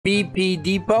BP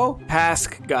Depot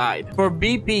Task Guide. For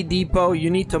BP Depot, you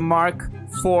need to mark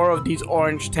 4 of these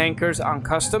orange tankers on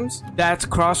customs. That's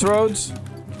Crossroads.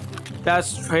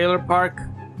 That's Trailer Park.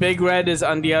 Big Red is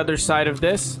on the other side of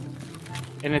this.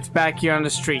 And it's back here on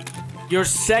the street. Your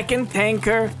second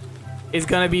tanker is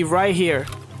going to be right here.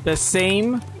 The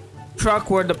same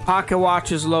truck where the pocket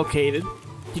watch is located.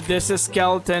 This is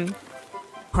Skeleton.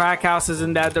 Crack House is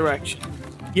in that direction.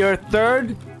 Your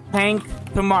third tank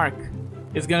to mark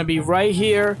is going to be right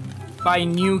here by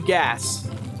New Gas.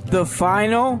 The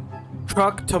final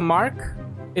truck to mark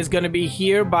is going to be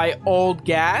here by Old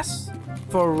Gas.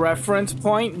 For reference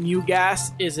point, New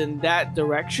Gas is in that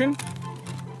direction.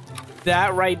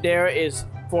 That right there is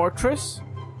Fortress.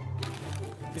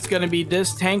 It's going to be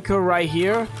this tanker right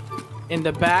here in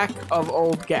the back of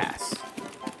Old Gas.